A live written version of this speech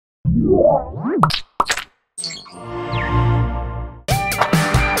Ken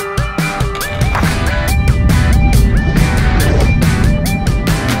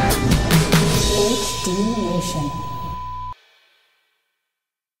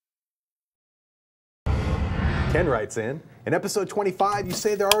writes in episode 25, you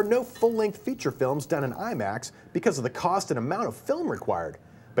say there are no full-length feature films done in IMAX because of the cost and amount of film required.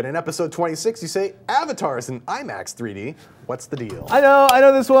 But in episode 26, you say Avatar is in IMAX 3D. What's the deal? I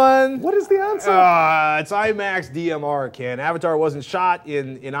know this one. What is the answer? It's IMAX DMR, Ken. Avatar wasn't shot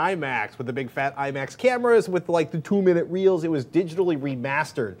in IMAX with the big fat IMAX cameras with like the 2-minute reels. It was digitally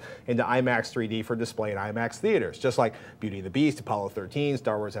remastered into IMAX 3D for display in IMAX theaters. Just like Beauty and the Beast, Apollo 13,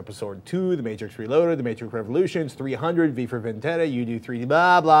 Star Wars Episode 2, The Matrix Reloaded, The Matrix Revolutions, 300, V for Vendetta, You Do 3D,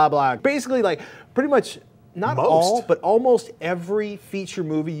 blah, blah, blah. Basically, like, pretty much not all, but almost every feature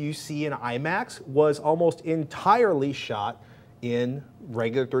movie you see in IMAX was almost entirely shot in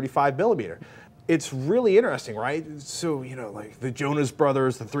regular 35mm. It's really interesting, right? So, you know, like the Jonas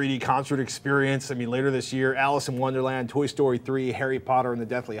Brothers, the 3D concert experience. I mean, later this year, Alice in Wonderland, Toy Story 3, Harry Potter and the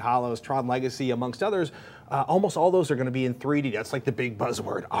Deathly Hallows, Tron Legacy, amongst others. Almost all those are going to be in 3D. That's like the big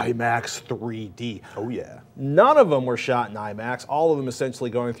buzzword, IMAX 3D. Oh yeah. None of them were shot in IMAX. All of them essentially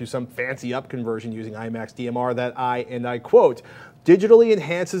going through some fancy up conversion using IMAX DMR that I quote, digitally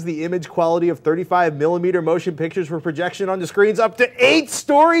enhances the image quality of 35mm motion pictures for projection onto screens up to 8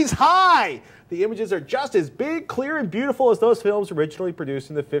 stories high. The images are just as big, clear, and beautiful as those films originally produced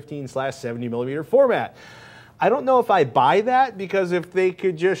in the 15/70mm format. I don't know if I buy that, because if they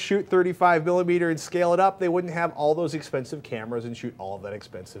could just shoot 35mm and scale it up, they wouldn't have all those expensive cameras and shoot all of that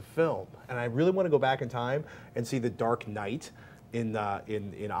expensive film. And I really want to go back in time and see The Dark Knight in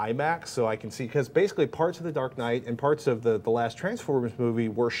IMAX, so I can see, because basically parts of The Dark Knight and parts of the last Transformers movie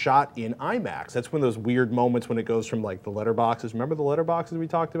were shot in IMAX. That's when those weird moments when it goes from like the letterboxes. Remember the letterboxes we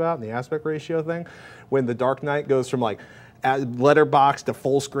talked about and the aspect ratio thing? When The Dark Knight goes from like letterbox to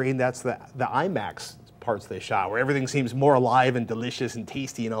full screen, that's the IMAX parts they shot, where everything seems more alive and delicious and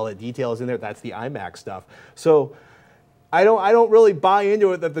tasty and all that detail is in there. That's the IMAX stuff. So I don't really buy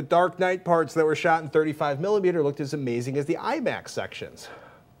into it that the Dark Knight parts that were shot in 35mm looked as amazing as the IMAX sections.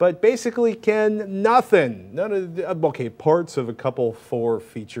 But basically, Ken, nothing. None of the, okay, parts of a couple 4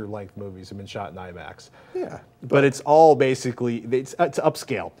 feature-length movies have been shot in IMAX. Yeah. But it's all basically, it's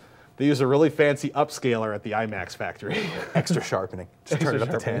upscale. They use a really fancy upscaler at the IMAX factory. Extra sharpening. Just turn it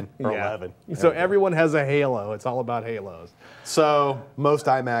up to 10 or 11. So everyone has a halo. It's all about halos. So most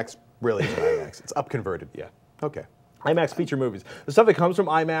IMAX really is IMAX. It's up converted. Yeah. Okay. IMAX feature movies. The stuff that comes from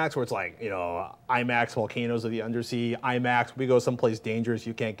IMAX, where it's like, you know, IMAX Volcanoes of the Undersea, IMAX, we go someplace dangerous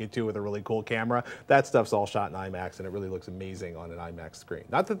you can't get to with a really cool camera. That stuff's all shot in IMAX, and it really looks amazing on an IMAX screen.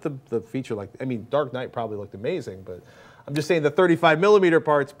 Not that the feature, like, I mean, Dark Knight probably looked amazing, but I'm just saying the 35mm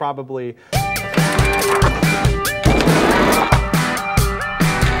parts probably